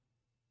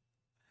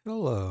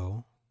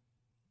Hello,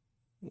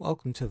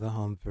 welcome to the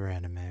Home for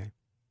Anime.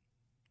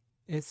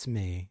 It's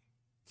me,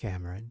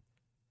 Cameron,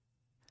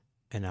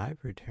 and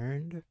I've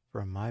returned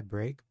from my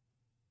break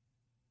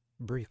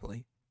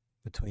briefly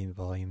between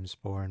volumes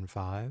 4 and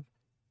 5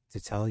 to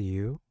tell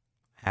you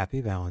Happy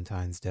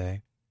Valentine's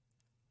Day.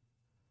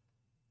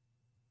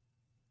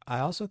 I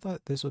also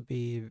thought this would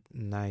be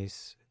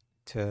nice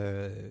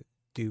to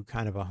do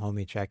kind of a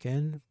homie check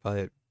in,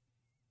 but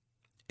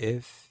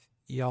if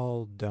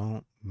y'all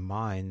don't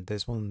mind,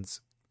 this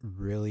one's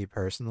really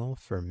personal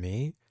for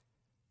me.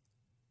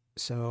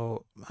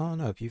 So, I don't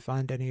know, if you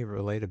find any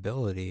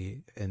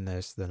relatability in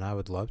this, then I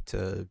would love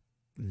to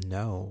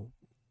know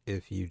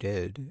if you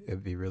did.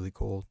 It'd be really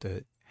cool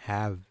to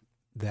have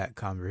that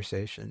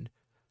conversation.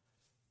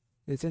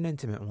 It's an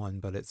intimate one,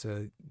 but it's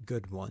a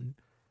good one.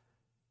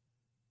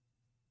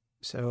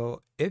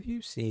 So, if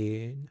you've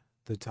seen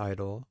the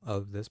title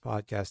of this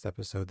podcast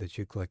episode that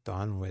you clicked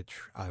on, which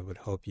I would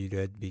hope you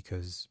did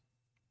because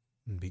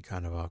it'd be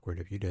kind of awkward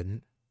if you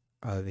didn't,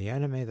 the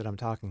anime that I'm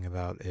talking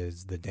about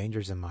is The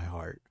Dangers in My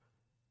Heart.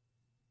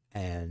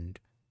 And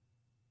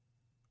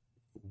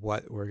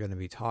what we're going to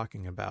be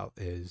talking about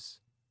is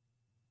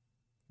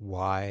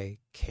why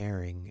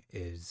caring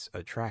is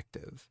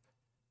attractive.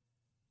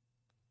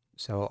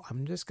 So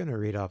I'm just going to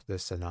read off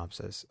this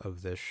synopsis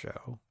of this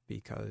show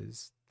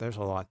because there's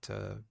a lot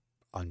to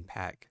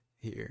unpack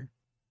here.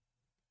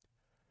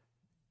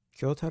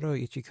 Kyotaro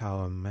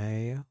Ichikawa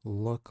may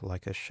look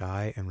like a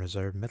shy and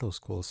reserved middle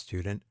school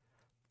student,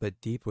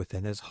 but deep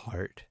within his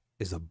heart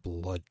is a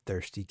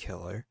bloodthirsty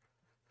killer.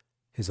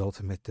 His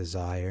ultimate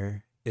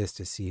desire is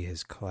to see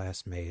his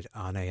classmate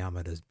Ana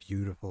Yamada's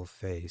beautiful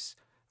face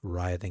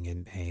writhing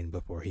in pain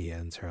before he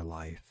ends her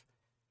life.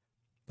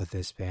 But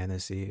this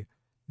fantasy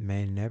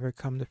may never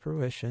come to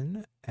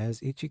fruition as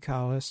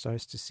Ichikawa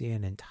starts to see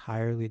an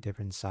entirely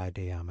different side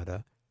to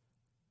Yamada.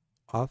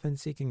 Often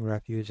seeking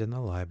refuge in the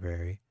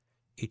library,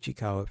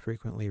 Ichikawa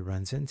frequently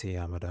runs into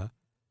Yamada.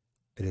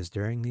 It is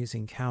during these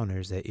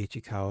encounters that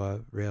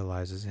Ichikawa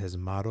realizes his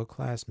model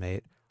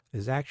classmate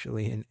is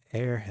actually an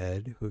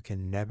airhead who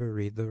can never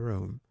read the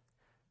room.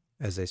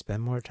 As they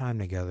spend more time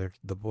together,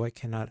 the boy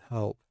cannot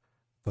help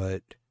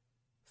but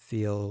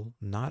feel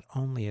not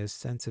only a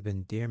sense of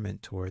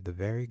endearment toward the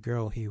very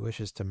girl he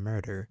wishes to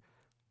murder,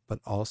 but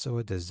also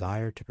a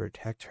desire to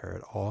protect her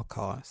at all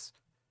costs.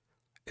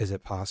 Is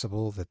it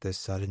possible that this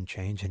sudden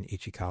change in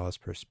Ichikawa's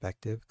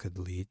perspective could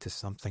lead to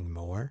something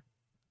more?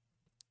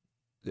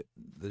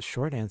 The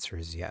short answer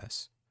is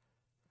yes.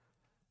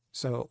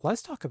 So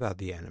let's talk about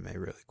the anime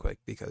really quick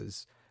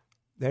because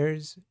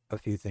there's a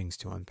few things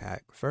to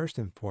unpack. First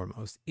and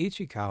foremost,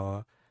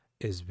 Ichikawa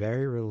is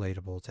very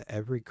relatable to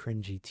every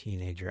cringy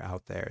teenager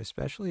out there,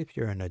 especially if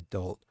you're an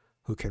adult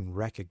who can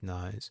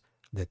recognize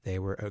that they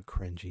were a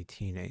cringy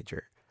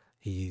teenager.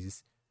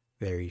 He's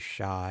very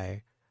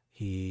shy.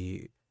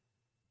 He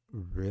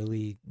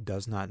really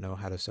does not know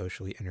how to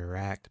socially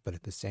interact, but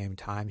at the same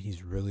time,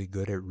 he's really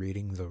good at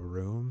reading the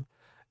room.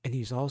 And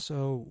he's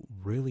also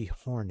really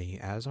horny,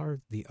 as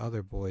are the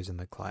other boys in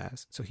the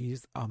class. So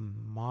he's a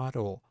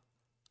model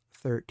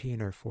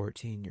 13 or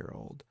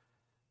 14-year-old.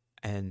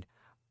 And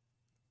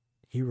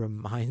he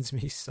reminds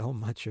me so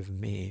much of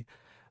me.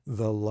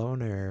 The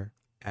loner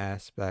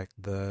aspect,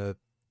 the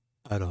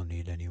I don't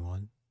need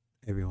anyone.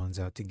 Everyone's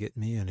out to get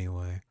me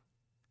anyway.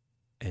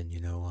 And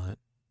you know what?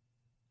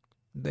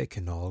 They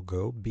can all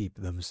go beep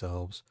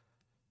themselves.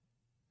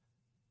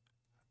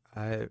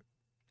 I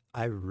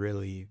I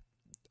really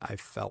I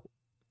felt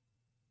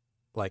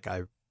like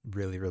I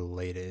really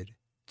related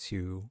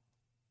to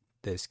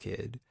this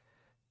kid.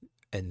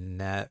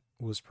 And that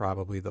was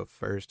probably the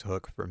first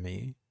hook for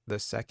me. The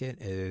second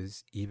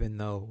is, even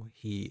though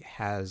he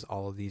has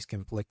all of these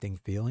conflicting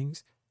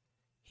feelings,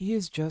 he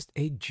is just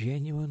a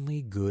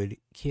genuinely good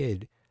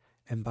kid.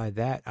 And by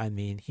that, I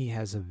mean he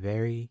has a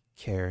very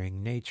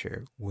caring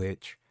nature,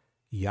 which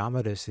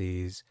Yamada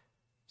sees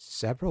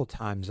several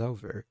times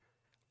over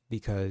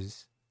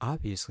because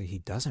obviously he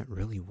doesn't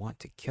really want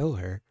to kill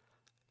her.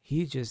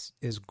 He just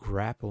is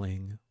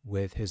grappling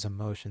with his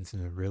emotions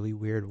in a really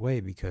weird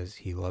way because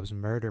he loves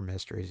murder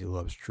mysteries, he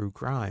loves true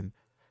crime,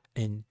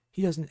 and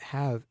he doesn't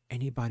have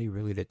anybody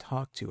really to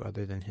talk to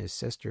other than his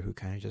sister who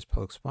kind of just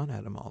pokes fun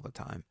at him all the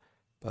time.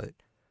 But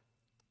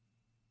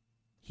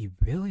he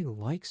really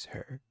likes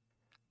her,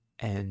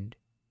 and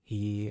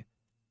he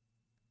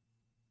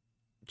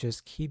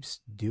just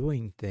keeps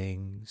doing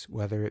things,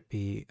 whether it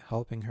be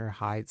helping her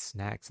hide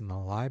snacks in the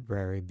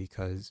library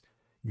because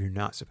you're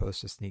not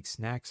supposed to sneak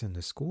snacks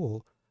into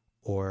school,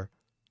 or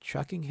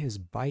chucking his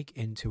bike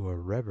into a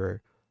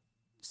river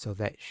so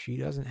that she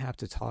doesn't have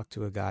to talk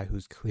to a guy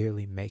who's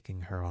clearly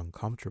making her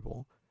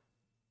uncomfortable.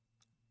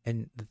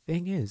 And the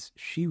thing is,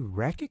 she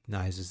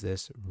recognizes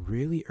this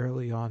really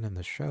early on in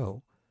the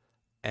show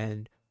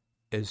and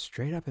is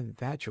straight up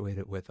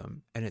infatuated with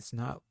him. And it's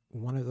not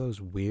one of those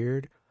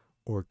weird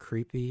or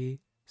creepy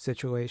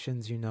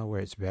situations, where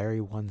it's very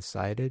one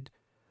sided.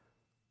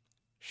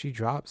 She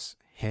drops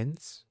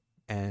hints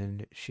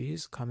and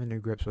she's coming to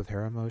grips with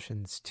her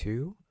emotions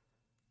too.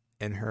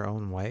 in her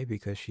own way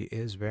because she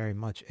is very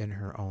much in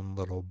her own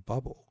little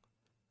bubble.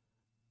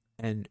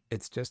 And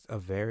it's just a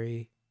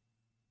very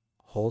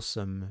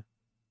wholesome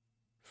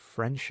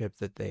friendship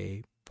that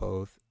they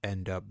both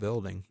end up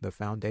building. The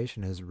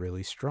foundation is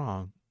really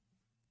strong.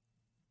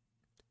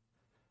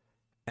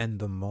 And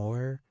the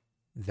more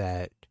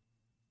that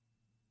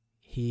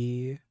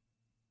he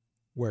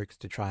works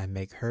to try and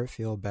make her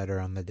feel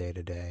better on the day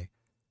to day,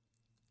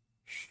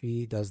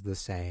 she does the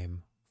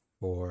same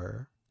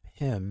for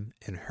him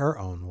in her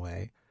own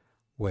way,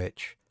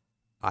 which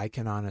I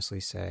can honestly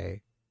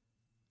say,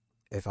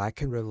 if I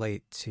could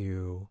relate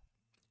to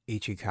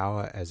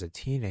Ichikawa as a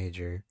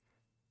teenager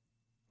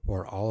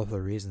for all of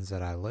the reasons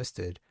that I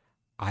listed,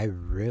 I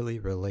really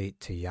relate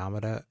to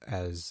Yamada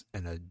as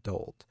an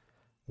adult,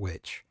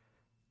 which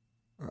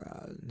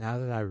now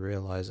that I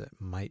realize it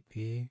might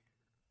be,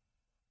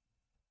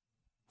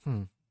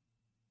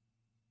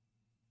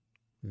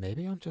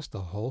 maybe I'm just a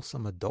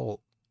wholesome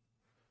adult.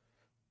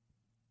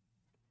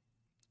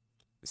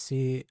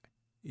 See,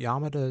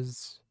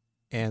 Yamada's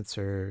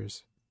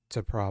answers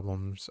to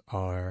problems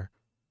are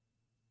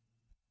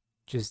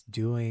just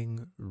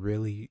doing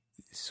really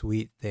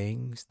sweet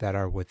things that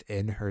are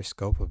within her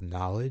scope of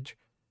knowledge.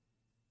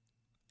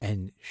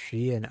 And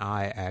she and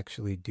I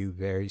actually do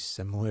very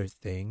similar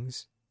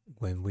things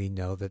when we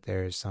know that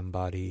there is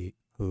somebody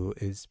who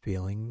is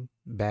feeling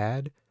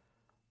bad,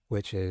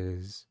 which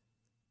is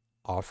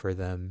offer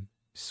them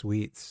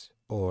sweets,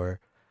 or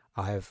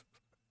I've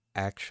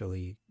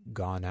actually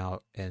gone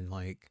out and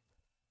like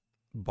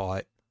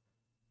bought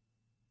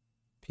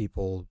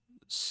people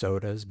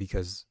sodas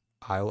because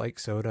I like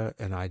soda,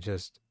 and I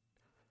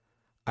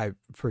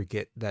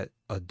forget that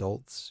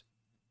adults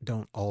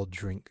don't all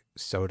drink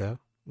soda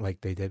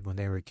like they did when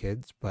they were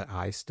kids, but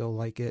I still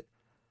like it.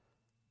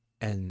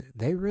 And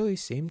they really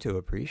seem to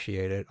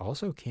appreciate it.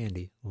 Also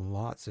candy,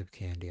 lots of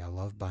candy. I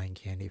love buying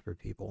candy for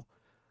people.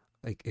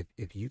 Like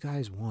if you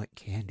guys want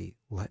candy,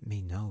 let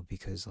me know,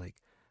 because like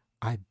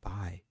I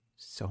buy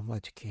so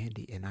much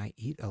candy and I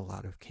eat a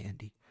lot of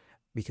candy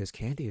because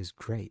candy is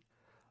great.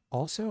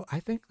 Also, I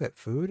think that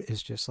food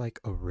is just like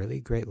a really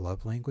great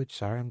love language.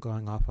 Sorry, I'm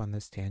going off on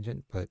this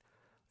tangent, but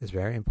it's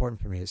very important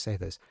for me to say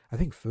this. I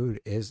think food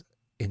is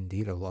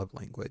indeed a love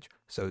language.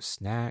 So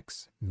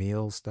snacks,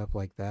 meals, stuff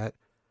like that,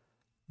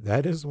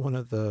 that is one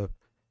of the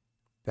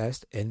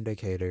best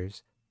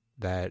indicators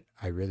that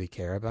I really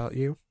care about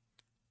you,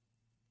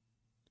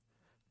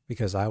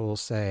 because I will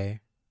say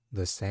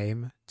the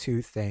same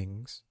two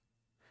things.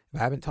 If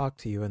I haven't talked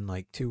to you in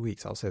like 2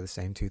 weeks, I'll say the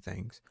same two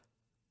things.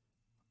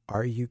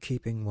 Are you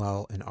keeping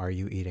well, and are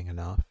you eating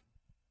enough?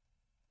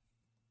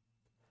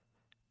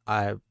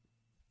 I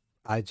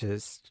I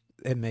just,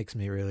 it makes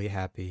me really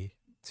happy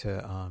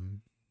to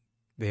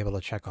be able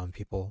to check on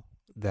people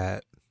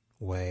that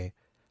way,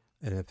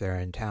 and if they're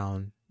in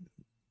town,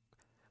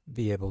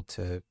 be able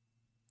to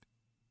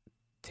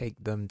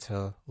take them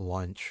to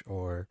lunch,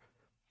 or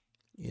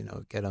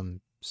get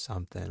them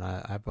something.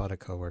 I bought a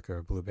coworker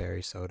a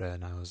blueberry soda,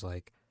 and I was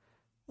like,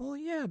 well,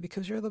 yeah,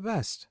 because you're the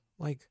best.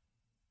 Like,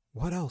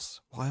 what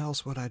else? Why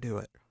else would I do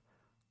it?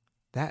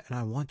 That, and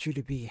I want you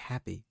to be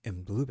happy,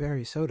 and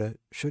blueberry soda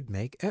should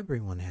make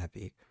everyone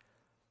happy.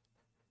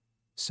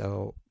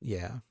 So,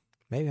 yeah,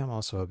 maybe I'm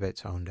also a bit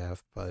tone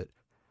deaf, but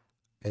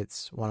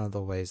it's one of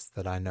the ways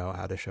that I know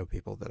how to show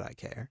people that I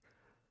care.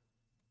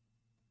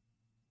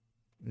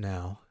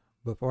 Now,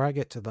 before I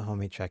get to the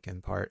homie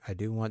check-in part, I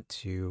do want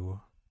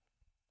to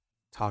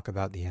talk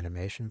about the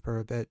animation for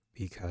a bit,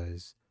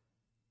 because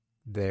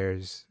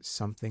there's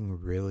something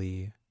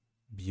really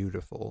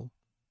beautiful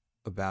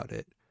about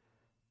it.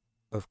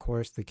 Of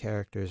course, the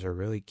characters are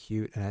really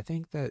cute, and I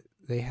think that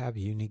they have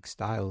unique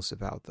styles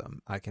about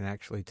them. I can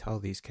actually tell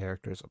these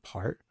characters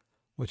apart,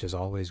 which is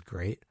always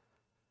great.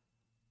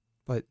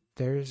 But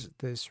there's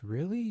this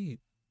really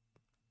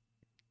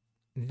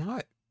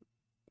not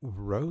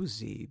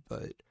rosy,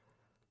 but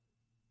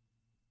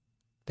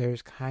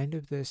there's kind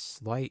of this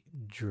slight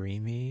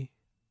dreamy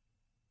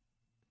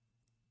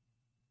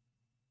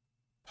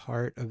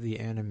part of the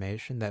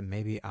animation that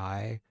maybe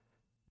I'm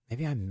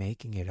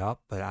making it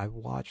up, but I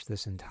watched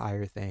this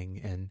entire thing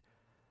and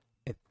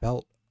it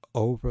felt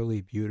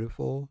overly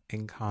beautiful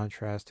in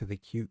contrast to the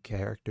cute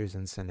characters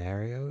and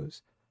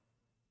scenarios.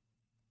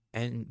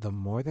 And the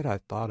more that I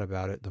thought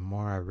about it, the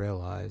more I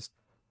realized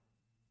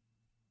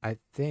I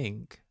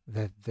think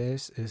that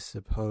this is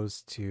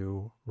supposed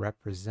to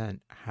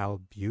represent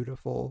how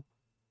beautiful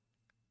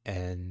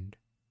and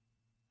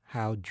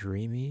how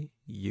dreamy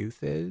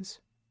youth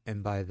is.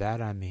 And by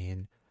that I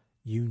mean,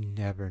 you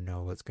never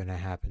know what's going to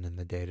happen in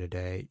the day to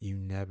day. You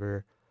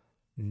never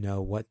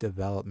know what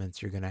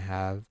developments you're going to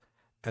have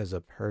as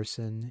a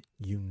person.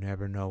 You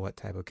never know what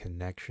type of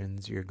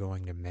connections you're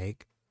going to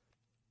make.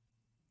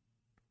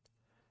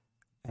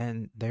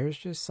 And there's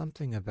just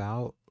something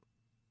about,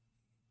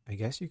 I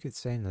guess you could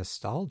say,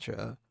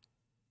 nostalgia.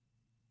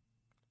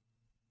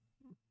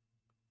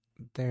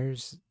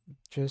 There's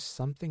just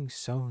something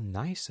so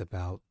nice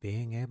about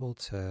being able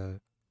to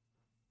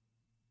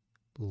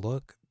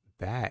look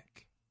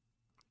back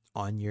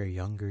on your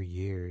younger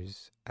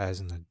years as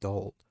an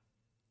adult,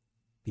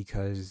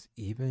 because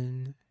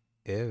even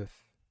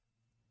if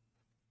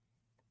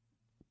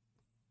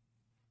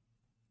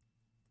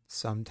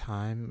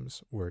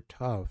sometimes were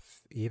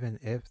tough, even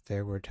if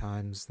there were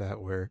times that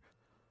were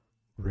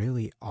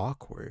really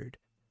awkward,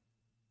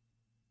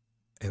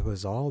 it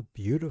was all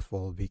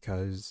beautiful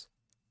because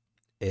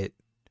it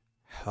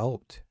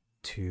helped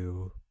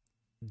to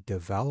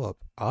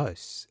develop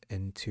us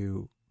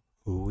into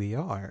who we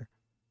are.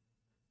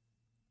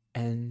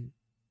 And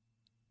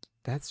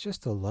that's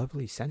just a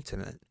lovely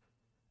sentiment.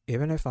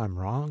 Even if I'm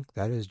wrong,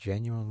 that is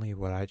genuinely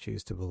what I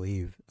choose to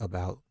believe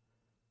about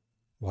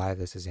why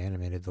this is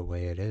animated the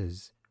way it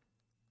is.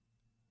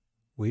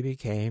 We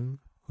became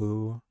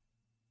who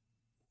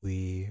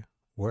we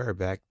were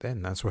back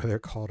then. That's why they're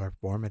called our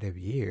formative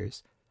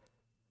years.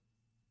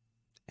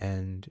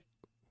 And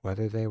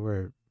whether they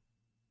were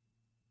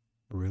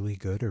really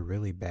good or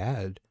really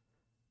bad,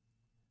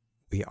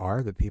 we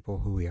are the people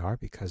who we are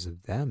because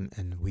of them,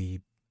 and we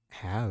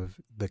have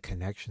the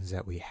connections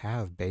that we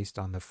have based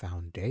on the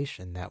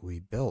foundation that we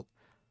built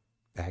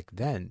back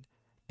then.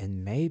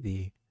 And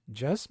maybe,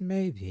 just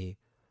maybe,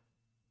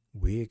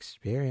 we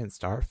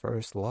experienced our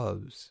first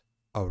loves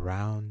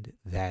around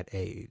that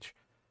age.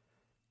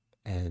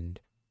 And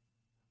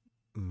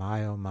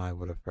my oh my,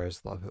 what a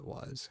first love it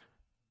was.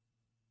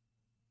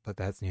 But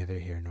that's neither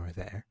here nor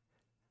there.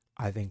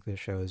 I think this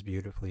show is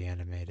beautifully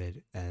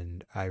animated,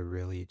 and I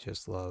really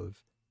just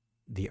love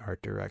the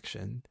art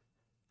direction,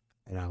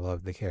 and I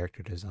love the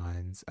character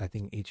designs. I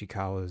think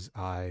Ichikawa's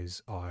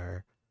eyes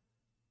are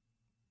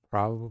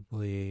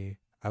probably,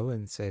 I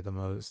wouldn't say the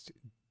most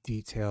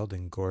detailed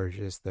and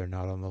gorgeous. They're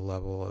not on the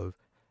level of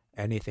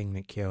anything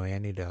that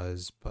KyoAni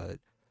does, but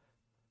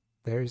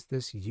there's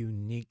this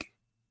unique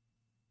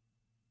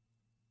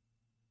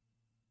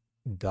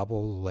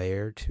double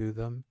layer to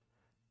them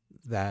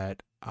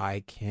that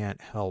I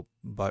can't help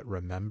but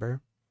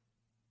remember.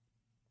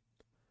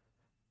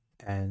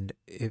 And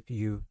if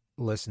you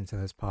listen to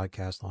this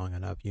podcast long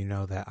enough, you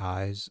know that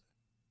eyes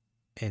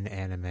in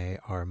anime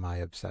are my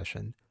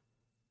obsession.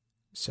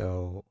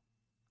 So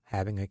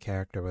having a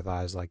character with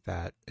eyes like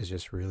that is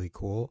just really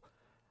cool.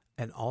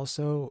 And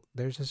also,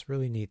 there's this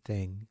really neat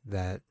thing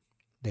that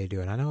they do,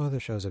 and I know other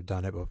shows have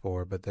done it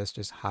before, but this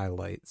just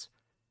highlights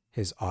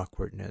his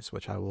awkwardness,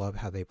 which I love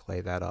how they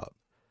play that up.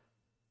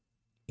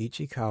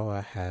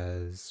 Ichikawa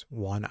has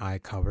one eye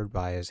covered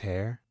by his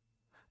hair,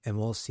 and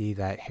we'll see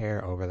that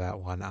hair over that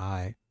one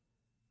eye,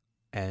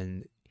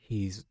 and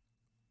he's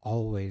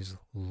always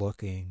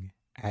looking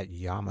at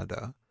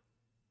Yamada,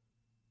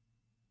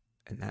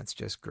 and that's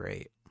just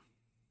great.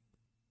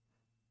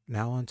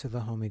 Now on to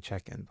the homie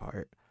check-in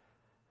part.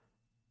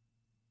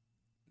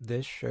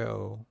 This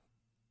show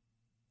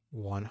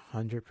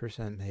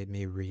 100% made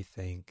me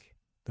rethink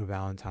the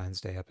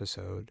Valentine's Day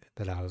episode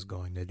that I was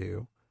going to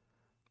do,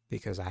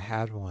 because I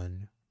had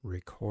one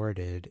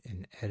recorded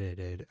and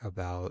edited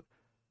about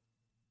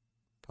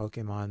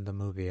Pokemon the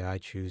movie, I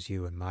Choose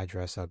You, and My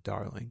Dress Up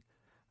Darling.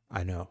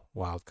 I know,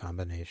 wild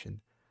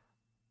combination.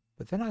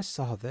 But then I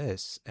saw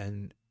this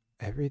and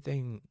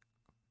everything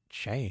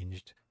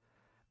changed.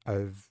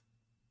 I've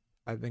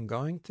been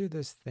going through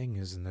this thing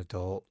as an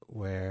adult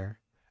where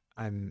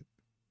I'm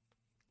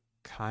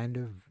kind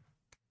of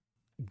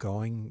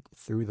going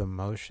through the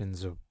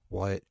motions of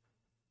what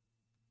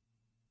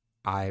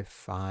I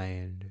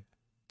find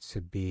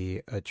to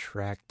be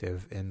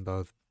attractive in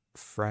both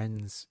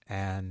friends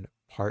and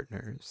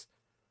partners,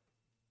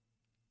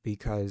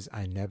 because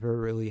I never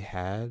really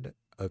had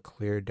a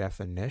clear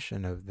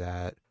definition of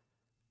that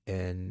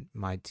in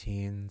my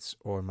teens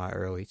or my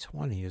early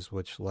 20s,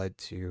 which led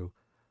to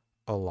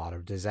a lot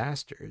of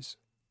disasters.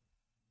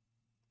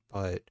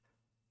 But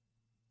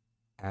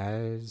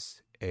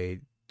as a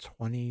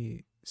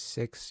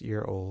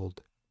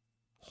 26-year-old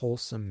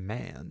wholesome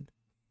man,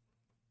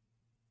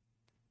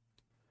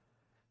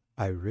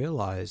 I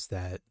realized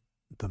that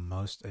the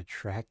most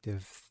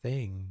attractive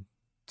thing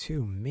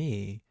to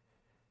me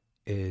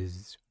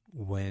is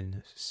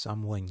when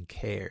someone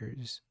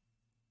cares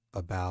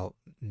about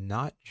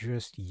not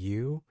just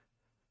you,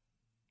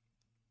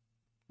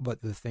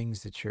 but the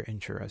things that you're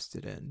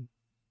interested in.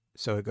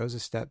 So it goes a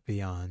step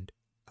beyond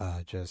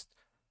just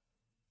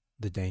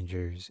the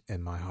dangers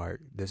in my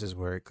heart. This is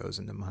where it goes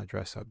into My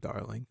Dress Up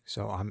Darling.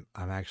 So I'm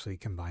actually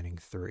combining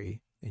three,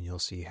 and you'll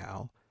see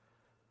how.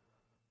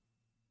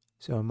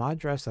 So in My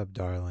Dress Up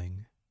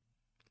Darling,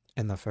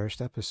 in the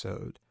first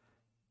episode,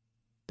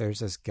 there's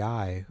this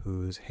guy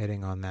who's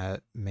hitting on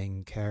that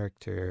main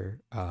character,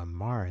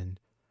 Marin,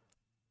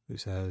 who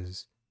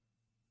says,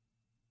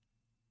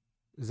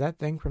 "Is that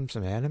thing from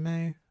some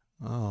anime?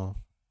 Oh,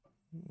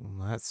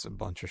 well, that's a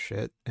bunch of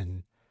shit."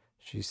 And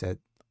she said,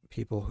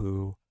 "People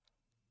who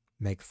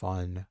make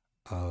fun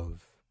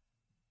of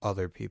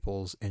other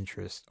people's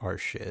interests are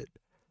shit."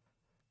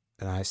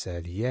 And I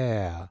said,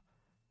 "Yeah."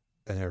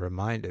 And it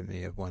reminded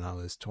me of when I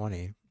was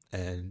 20,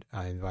 and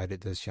I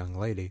invited this young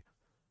lady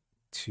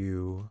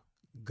to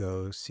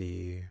go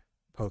see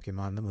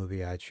Pokemon the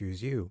movie, I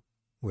Choose You,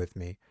 with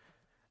me.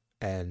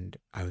 And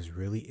I was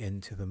really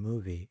into the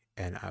movie,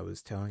 and I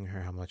was telling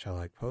her how much I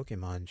like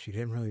Pokemon. She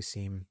didn't really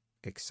seem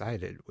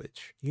excited,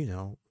 which,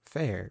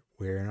 fair.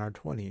 We're in our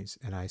 20s,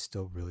 and I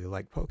still really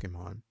like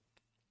Pokemon.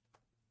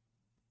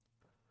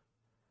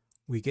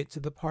 We get to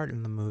the part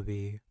in the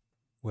movie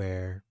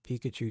where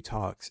Pikachu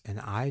talks, and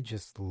I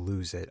just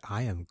lose it.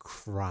 I am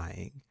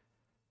crying.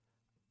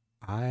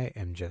 I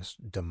am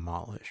just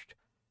demolished.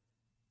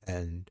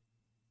 And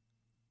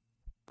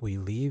we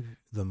leave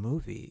the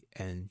movie,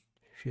 and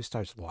she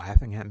starts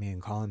laughing at me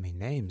and calling me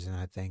names, and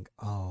I think,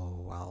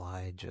 oh, well,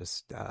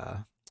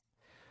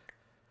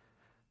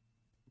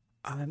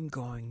 I'm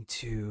going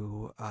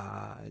to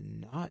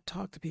not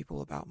talk to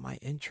people about my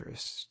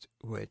interest,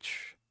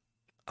 which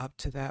up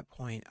to that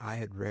point I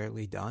had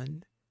rarely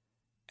done,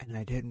 and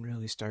I didn't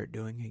really start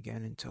doing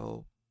again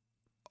until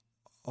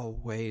a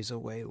ways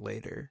away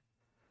later.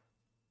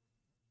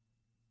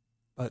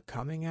 But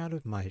coming out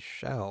of my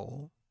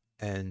shell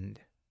and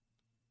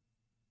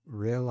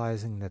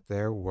realizing that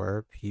there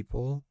were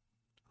people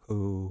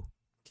who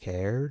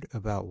cared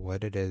about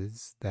what it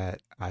is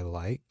that I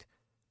liked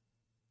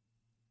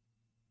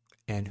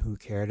and who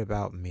cared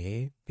about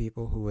me,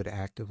 people who would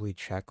actively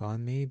check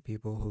on me,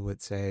 people who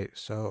would say,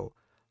 so,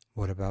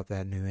 what about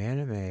that new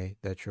anime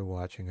that you're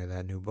watching or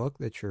that new book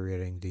that you're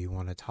reading? Do you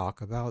want to talk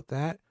about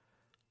that?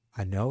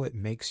 I know it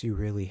makes you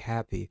really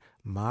happy.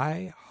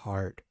 My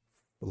heart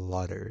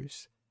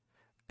flutters.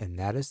 And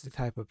that is the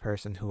type of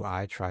person who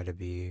I try to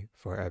be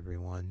for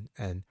everyone.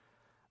 And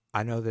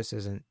I know this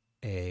isn't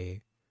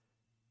a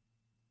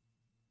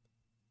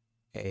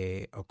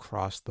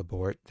across the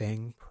board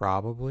thing,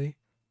 probably,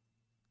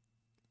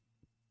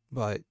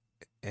 but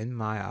in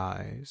my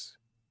eyes,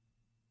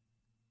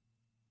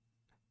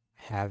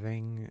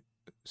 having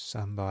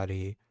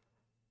somebody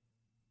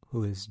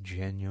who is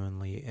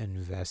genuinely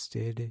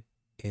invested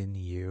in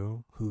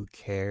you, who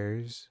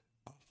cares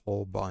a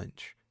whole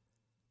bunch,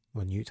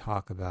 when you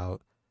talk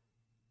about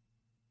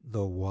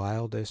the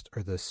wildest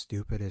or the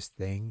stupidest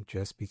thing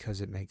just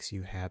because it makes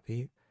you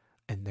happy,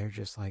 and they're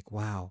just like,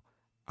 wow,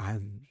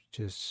 I'm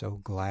just so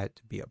glad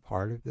to be a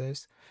part of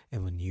this.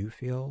 And when you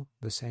feel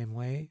the same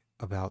way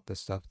about the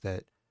stuff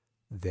that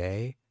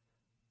they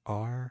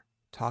are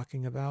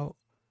talking about,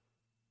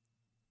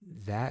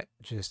 that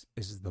just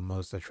is the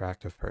most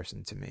attractive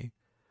person to me.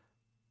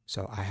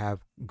 So I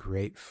have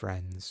great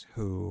friends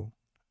who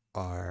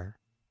are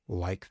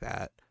like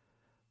that.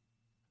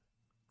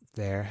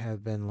 There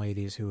have been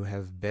ladies who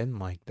have been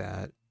like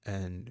that,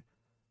 and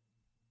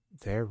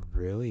they're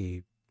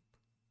really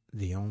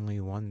the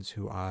only ones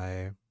who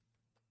I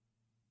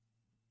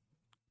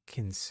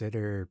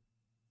consider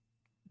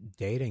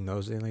dating.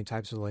 Those are the only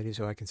types of ladies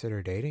who I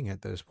consider dating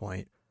at this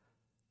point,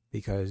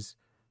 because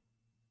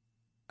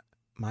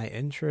my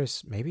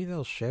interests, maybe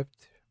they'll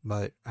shift,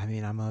 but I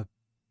mean, I'm a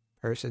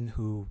person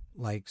who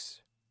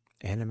likes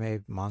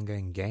anime, manga,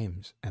 and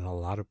games, and a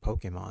lot of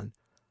Pokemon.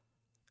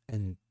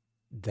 And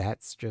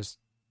that's just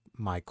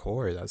my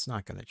core. That's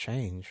not going to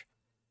change.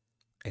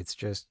 It's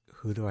just,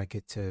 who do I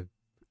get to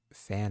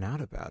fan out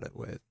about it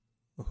with?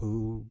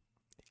 Who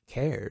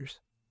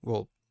cares?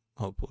 Well,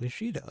 hopefully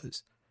she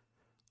does.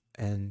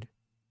 And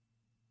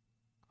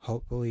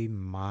hopefully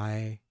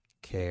my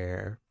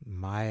care,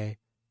 my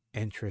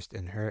interest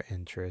in her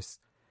interests,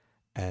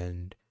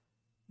 and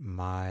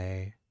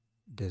my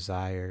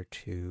desire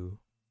to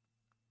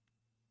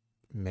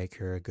make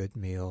her a good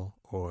meal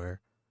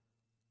or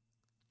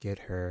get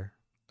her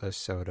a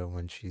soda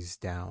when she's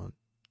down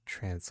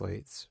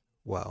translates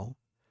well.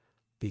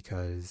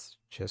 Because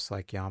just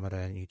like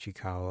Yamada and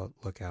Ichikawa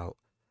look out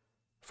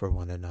for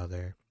one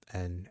another,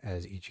 and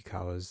as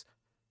Ichikawa's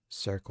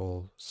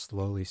circle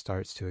slowly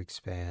starts to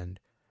expand,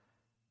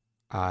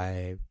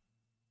 I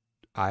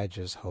I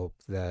just hope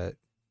that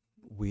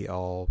we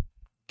all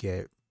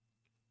get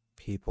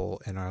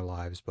people in our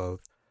lives,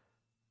 both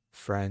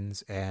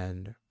friends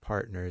and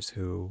partners,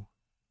 who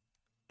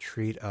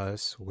treat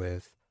us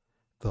with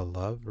the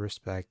love,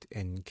 respect,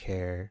 and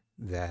care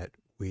that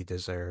we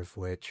deserve,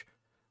 which,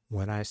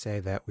 when I say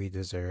that we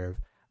deserve,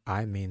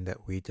 I mean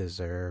that we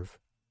deserve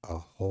a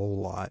whole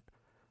lot,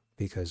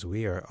 because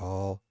we are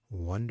all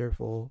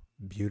wonderful,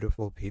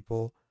 beautiful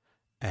people,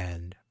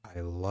 and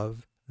I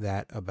love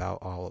that about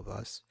all of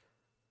us.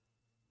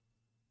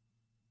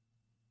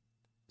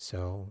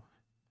 So,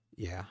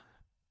 yeah,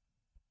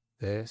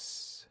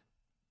 this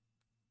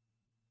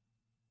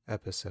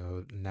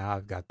episode, now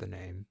I've got the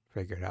name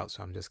figured out,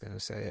 so I'm just going to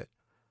say it.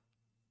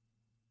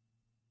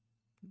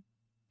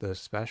 The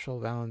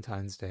special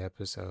Valentine's Day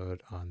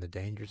episode on the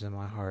dangers in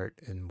my heart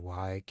and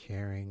why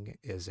caring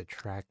is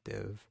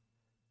attractive.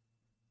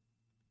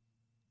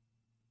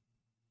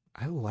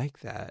 I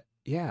like that.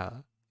 Yeah,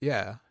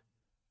 yeah.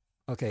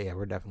 Okay, yeah,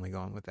 we're definitely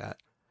going with that.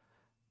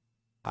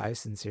 I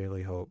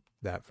sincerely hope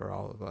that for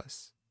all of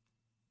us,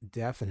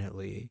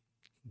 definitely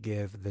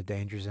give The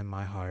Dangers in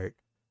My Heart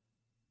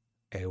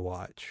a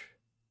watch.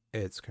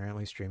 It's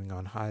currently streaming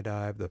on High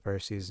Dive. The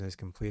first season is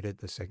completed.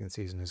 The second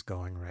season is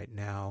going right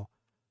now.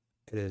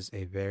 It is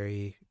a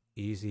very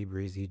easy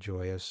breezy,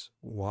 joyous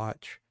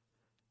watch.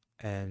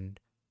 And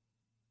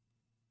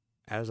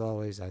as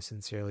always, I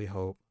sincerely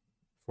hope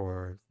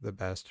for the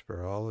best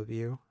for all of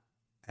you.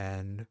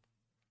 And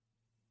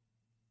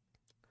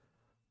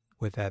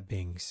with that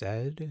being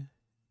said,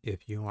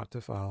 if you want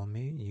to follow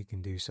me, you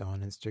can do so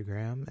on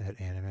Instagram at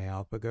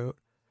AnimeAlpagoat.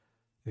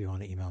 If you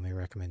want to email me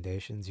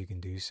recommendations, you can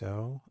do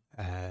so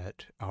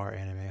at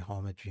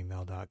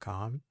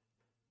ouranimehome@gmail.com.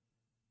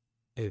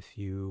 If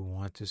you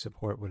want to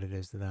support what it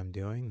is that I'm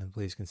doing, then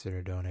please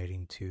consider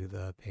donating to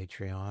the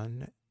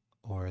Patreon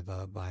or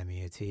the Buy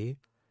Me a Tea.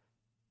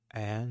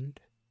 And,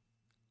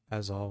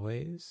 as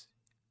always,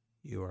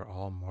 you are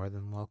all more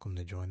than welcome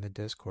to join the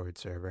Discord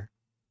server.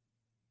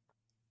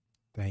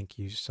 Thank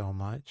you so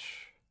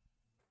much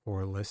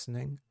for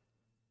listening.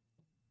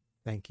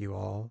 Thank you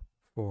all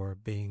for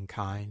being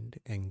kind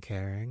and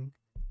caring.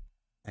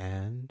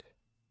 And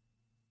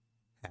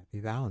happy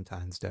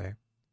Valentine's Day.